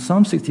 and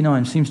Psalm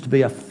 69 seems to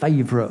be a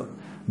favourite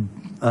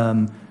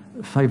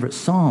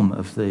psalm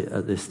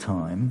at this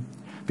time,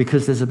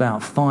 because there's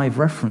about 5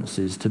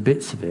 references to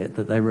bits of it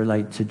that they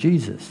relate to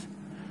Jesus.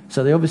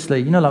 So they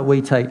obviously, like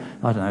we take,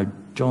 I don't know,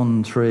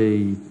 John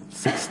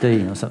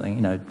 3:16 or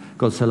something,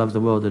 God so loved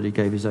the world that he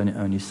gave his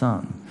only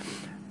son.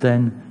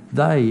 Then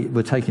they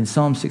were taking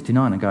Psalm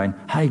 69 and going,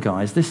 hey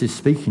guys, this is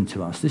speaking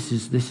to us, this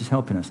is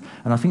helping us.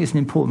 And I think it's an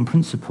important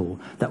principle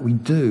that we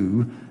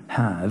do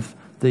have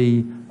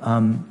we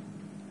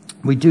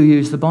do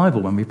use the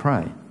Bible when we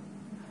pray.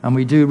 And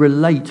we do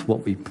relate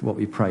what we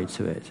pray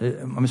to it.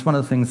 It's one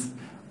of the things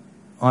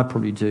I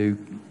probably do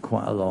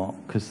quite a lot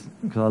because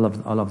I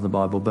love the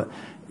Bible. But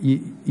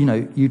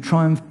you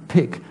try and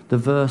pick the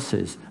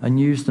verses and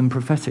use them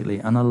prophetically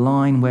and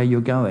align where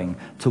you're going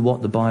to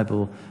what the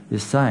Bible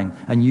is saying,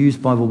 and use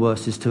Bible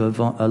verses to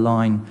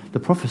align the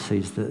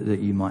prophecies that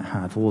you might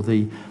have, or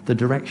the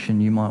direction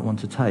you might want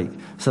to take.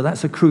 So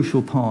that's a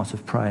crucial part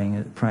of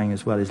praying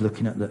as well, is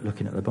looking at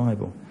the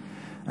Bible,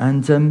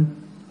 and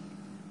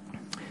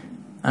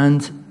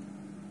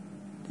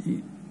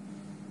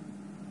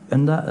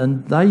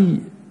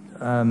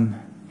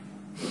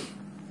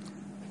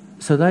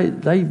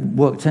they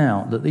worked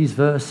out that these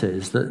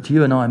verses that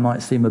you and I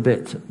might seem a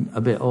bit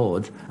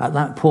odd at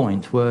that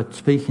point were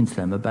speaking to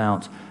them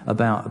about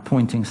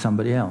appointing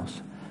somebody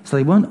else. So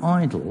they weren't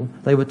idle.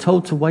 They were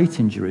told to wait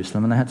in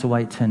Jerusalem, and they had to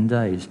wait 10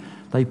 days.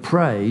 They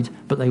prayed,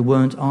 but they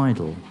weren't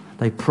idle.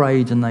 They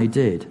prayed and they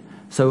did.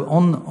 So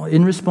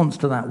in response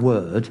to that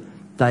word,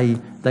 they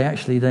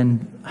actually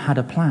then had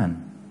a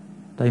plan.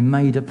 They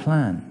made a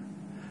plan,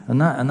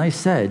 and they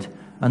said,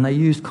 and they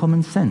used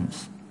common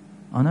sense.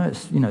 I know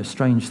it's a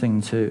strange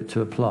thing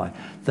to apply.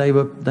 They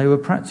were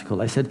practical.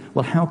 They said,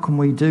 well, how can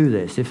we do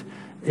this? If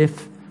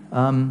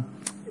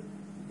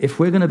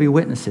we're going to be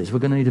witnesses, we're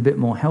going to need a bit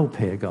more help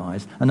here,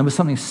 guys. And there was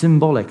something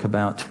symbolic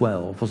about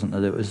 12, wasn't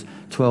there? There was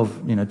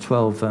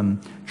 12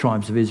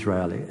 tribes of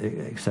Israel,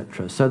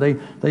 etc. So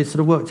they sort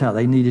of worked out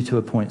they needed to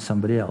appoint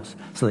somebody else.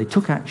 So they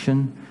took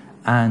action,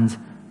 and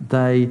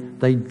they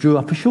drew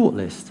up a short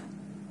list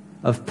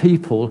of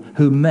people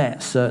who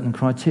met certain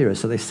criteria.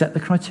 So they set the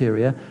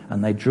criteria,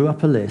 and they drew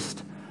up a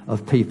list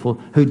of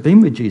people who'd been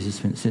with Jesus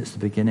since the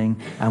beginning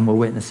and were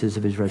witnesses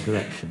of his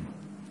resurrection.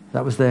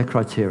 That was their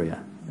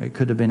criteria. It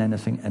could have been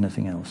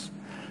anything else.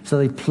 So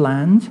they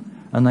planned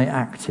and they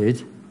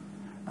acted,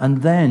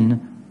 and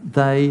then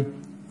they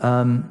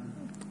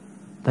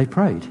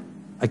prayed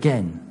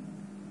again.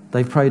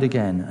 They prayed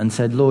again and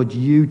said, Lord,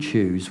 you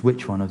choose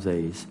which one of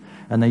these.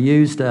 And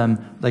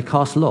they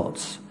cast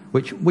lots,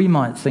 which we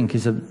might think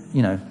is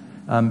you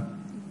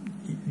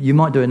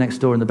might do it next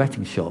door in the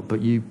betting shop,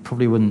 but you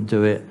probably wouldn't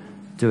do it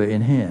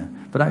in here.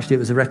 But actually it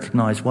was a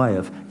recognised way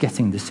of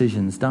getting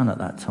decisions done at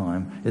that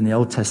time. In the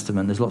Old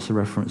Testament, there's lots of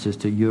references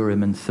to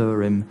Urim and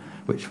Thurim,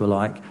 which were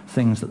like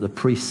things that the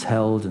priests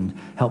held and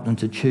helped them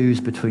to choose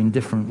between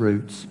different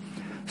routes.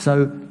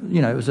 So,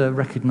 it was a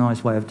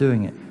recognised way of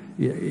doing it.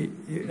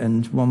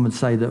 And one would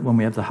say that when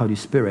we have the Holy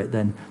Spirit,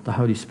 then the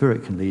Holy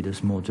Spirit can lead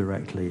us more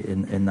directly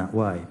in that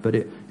way. But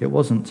it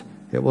wasn't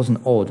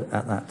odd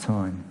at that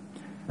time.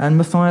 And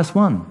Matthias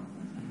won.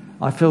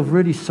 I feel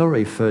really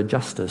sorry for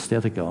Justus, the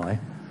other guy.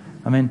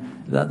 I mean,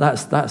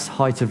 that's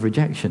height of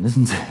rejection,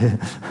 isn't it?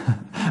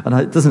 And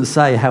it doesn't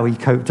say how he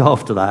coped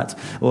after that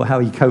or how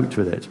he coped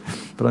with it,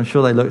 but I'm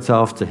sure they looked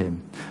after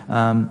him.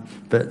 I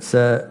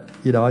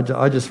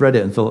just read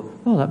it and thought,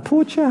 oh, that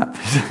poor chap.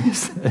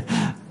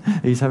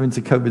 He's having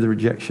to cope with the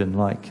rejection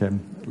like a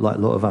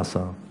lot of us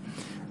are.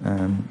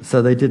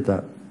 So they did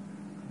that.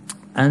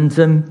 And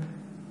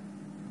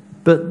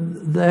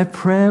but their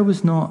prayer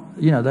was not,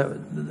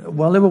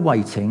 while they were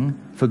waiting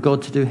for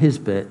God to do his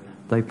bit,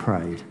 they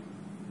prayed.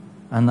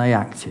 And they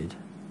acted,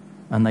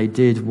 and they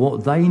did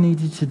what they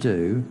needed to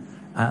do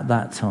at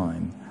that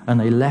time. And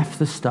they left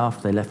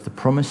the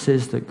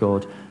promises that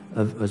God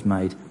has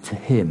made to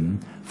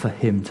him for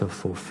him to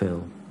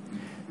fulfill.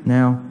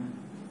 Now,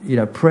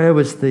 prayer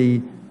was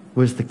the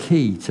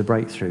key to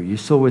breakthrough. You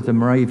saw with the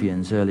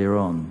Moravians earlier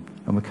on,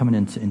 and we're coming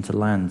into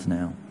land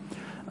now.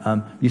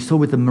 You saw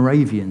with the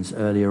Moravians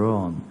earlier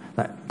on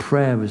that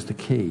prayer was the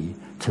key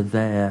to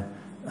that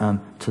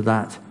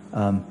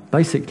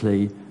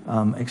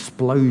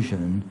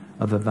explosion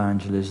of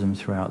evangelism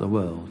throughout the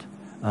world,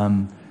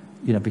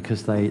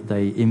 because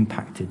they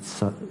impacted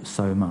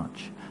so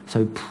much.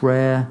 So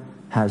prayer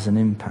has an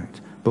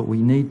impact, but we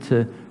need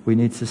to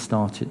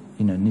start it.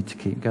 Need to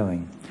keep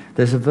going.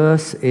 There's a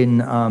verse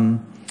in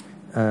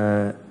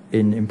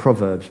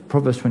Proverbs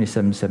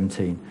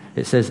 27:17.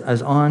 It says,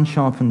 "As iron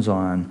sharpens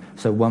iron,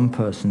 so one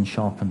person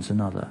sharpens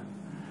another."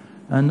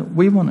 And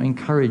we want to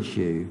encourage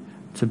you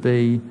to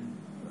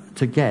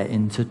to get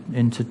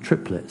into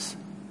triplets,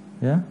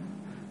 yeah?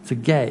 To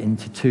get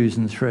into 2s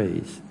and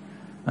 3s,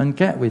 and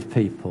get with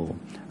people,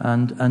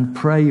 and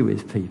pray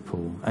with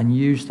people, and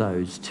use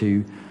those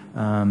to,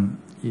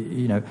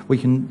 we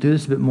can do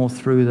this a bit more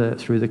through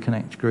the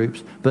Connect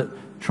groups, but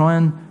try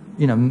and,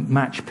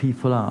 match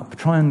people up,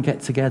 try and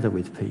get together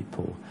with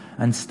people,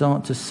 and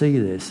start to see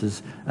this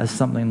as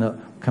something that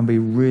can be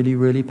really,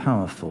 really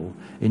powerful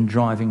in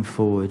driving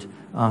forward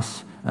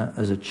us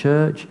as a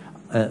church,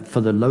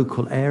 for the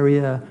local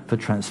area, for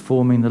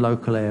transforming the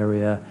local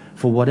area,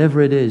 for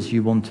whatever it is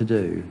you want to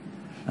do.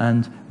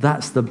 And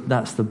that's the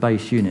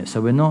base unit.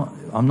 So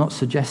I'm not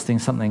suggesting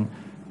something,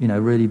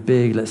 really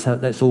big.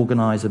 Let's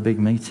organise a big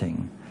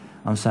meeting.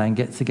 I'm saying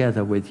get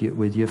together with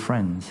your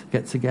friends,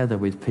 get together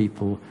with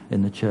people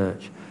in the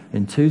church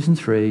in 2s and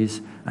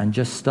 3s, and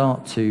just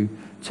start to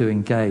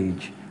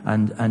engage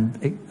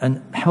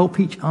and help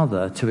each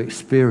other to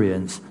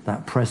experience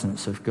that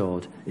presence of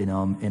God in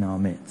our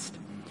midst.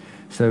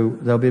 So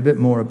there'll be a bit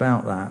more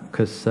about that,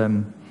 because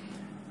Jan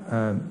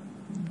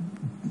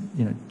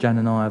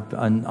and I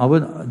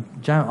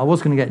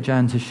was going to get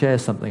Jan to share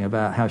something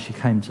about how she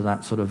came to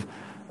that sort of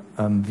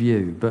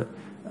view, but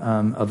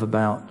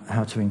about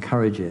how to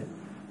encourage it.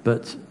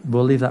 But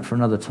we'll leave that for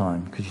another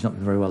time, because she's not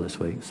been very well this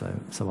week, so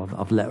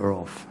I've let her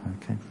off.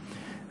 Okay,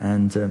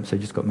 and so you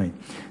just got me.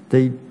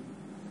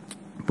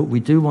 But we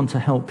do want to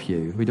help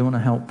you. We do want to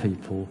help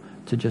people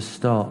to just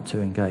start to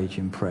engage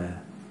in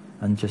prayer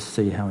and just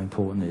see how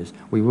important it is.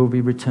 We will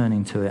be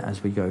returning to it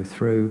as we go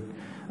through,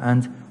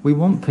 and we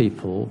want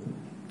people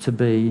to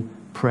be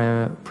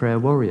prayer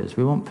warriors.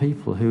 We want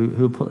people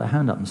who put their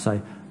hand up and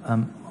say,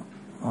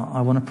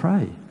 I want to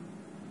pray.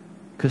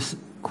 Because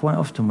quite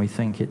often we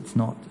think it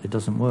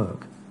doesn't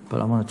work.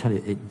 But I want to tell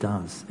you, it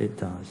does. It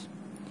does.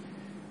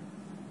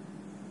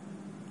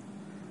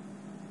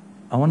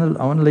 I want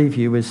to leave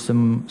you with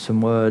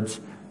some words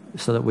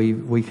so that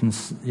we can,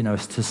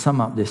 to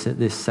sum up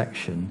this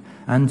section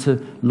and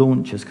to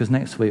launch us, because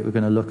next week we're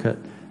going to look at,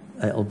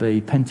 it'll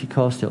be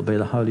Pentecost, it'll be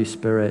the Holy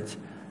Spirit,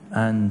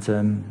 and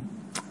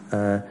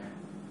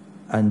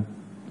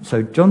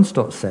so John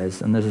Stott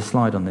says, and there's a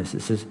slide on this,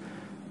 it says,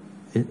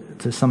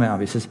 to sum it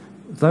up, it says,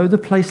 though the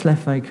place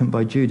left vacant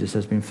by Judas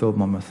has been filled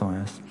by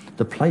Matthias,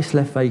 the place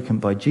left vacant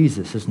by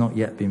Jesus has not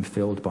yet been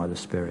filled by the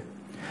Spirit.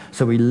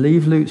 So we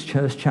leave Luke's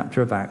first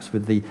chapter of Acts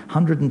with the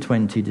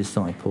 120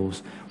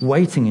 disciples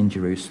waiting in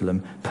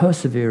Jerusalem,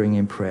 persevering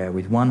in prayer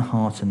with one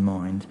heart and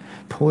mind,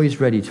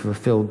 poised ready to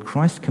fulfill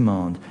Christ's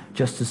command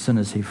just as soon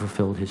as he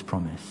fulfilled his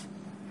promise.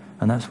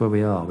 And that's where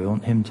we are. We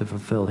want him to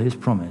fulfill his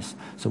promise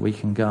so we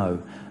can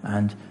go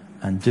and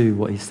do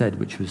what he said,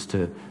 which was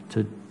to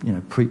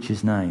preach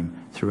his name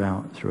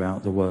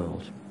throughout the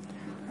world.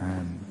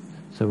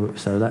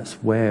 So that's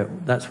where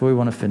we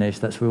want to finish.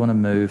 That's where we want to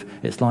move.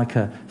 It's like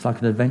an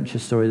adventure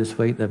story this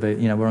week.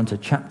 We're on to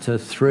chapter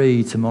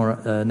 3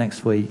 tomorrow,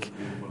 next week,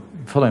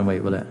 following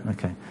week, will it?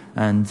 Okay.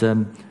 And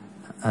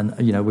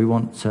we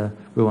want to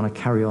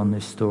carry on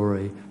this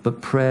story.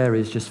 But prayer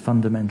is just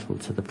fundamental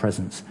to the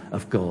presence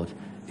of God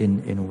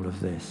in all of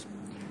this.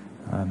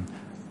 I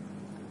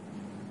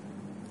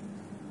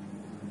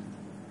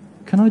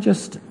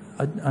just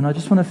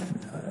want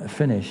to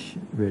finish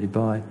really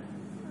by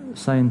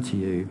saying to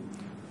you,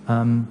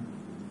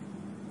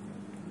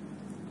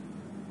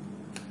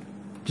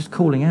 just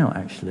calling out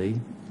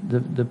actually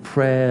the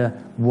prayer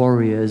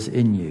warriors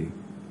in you,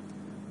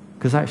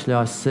 because actually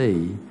I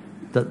see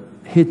that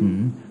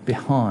hidden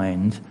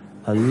behind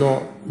a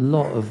lot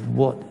of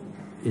what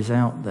is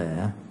out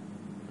there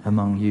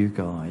among you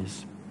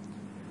guys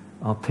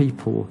are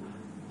people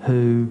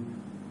who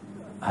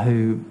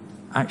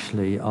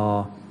actually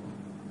are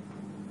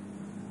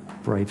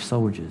brave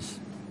soldiers.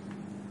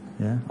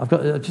 Yeah, I've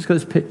just got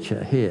this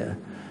picture here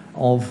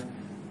of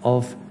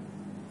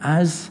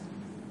as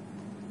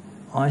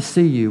I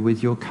see you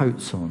with your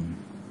coats on,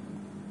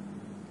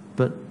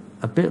 but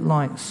a bit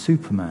like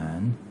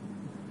Superman,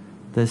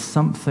 there's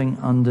something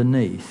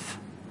underneath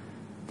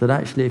that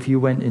actually if you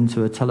went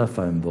into a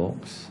telephone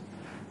box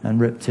and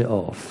ripped it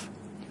off,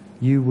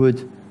 you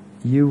would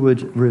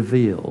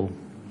reveal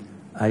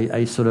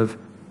a sort of,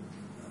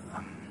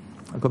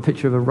 I've got a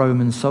picture of a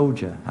Roman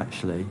soldier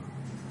actually,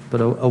 but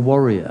a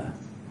warrior,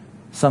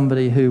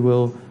 somebody who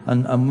will,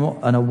 and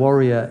a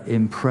warrior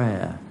in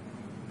prayer.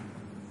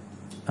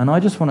 And I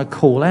just want to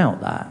call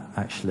out that,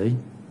 actually.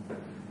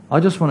 I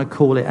just want to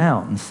call it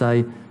out and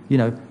say,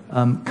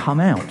 come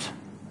out.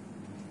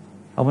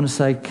 I want to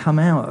say, come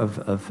out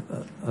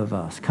of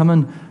us.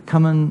 Come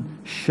and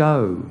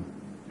show.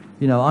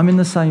 I'm in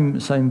the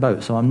same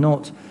boat, so I'm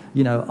not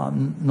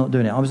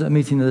doing it. I was at a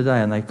meeting the other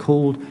day, and they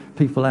called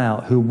people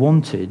out who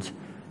wanted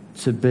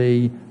to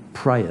be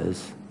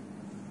prayers,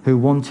 who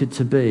wanted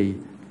to be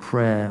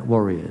prayer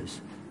warriors.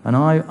 And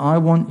I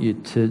want you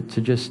to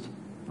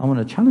I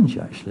want to challenge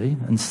you actually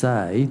and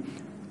say,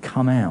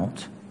 come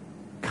out,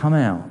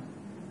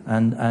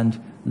 and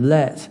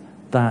let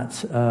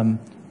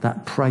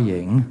that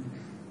praying,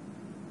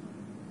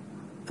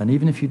 and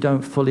even if you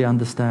don't fully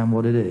understand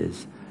what it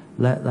is,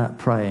 let that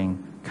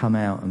praying come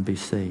out and be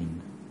seen.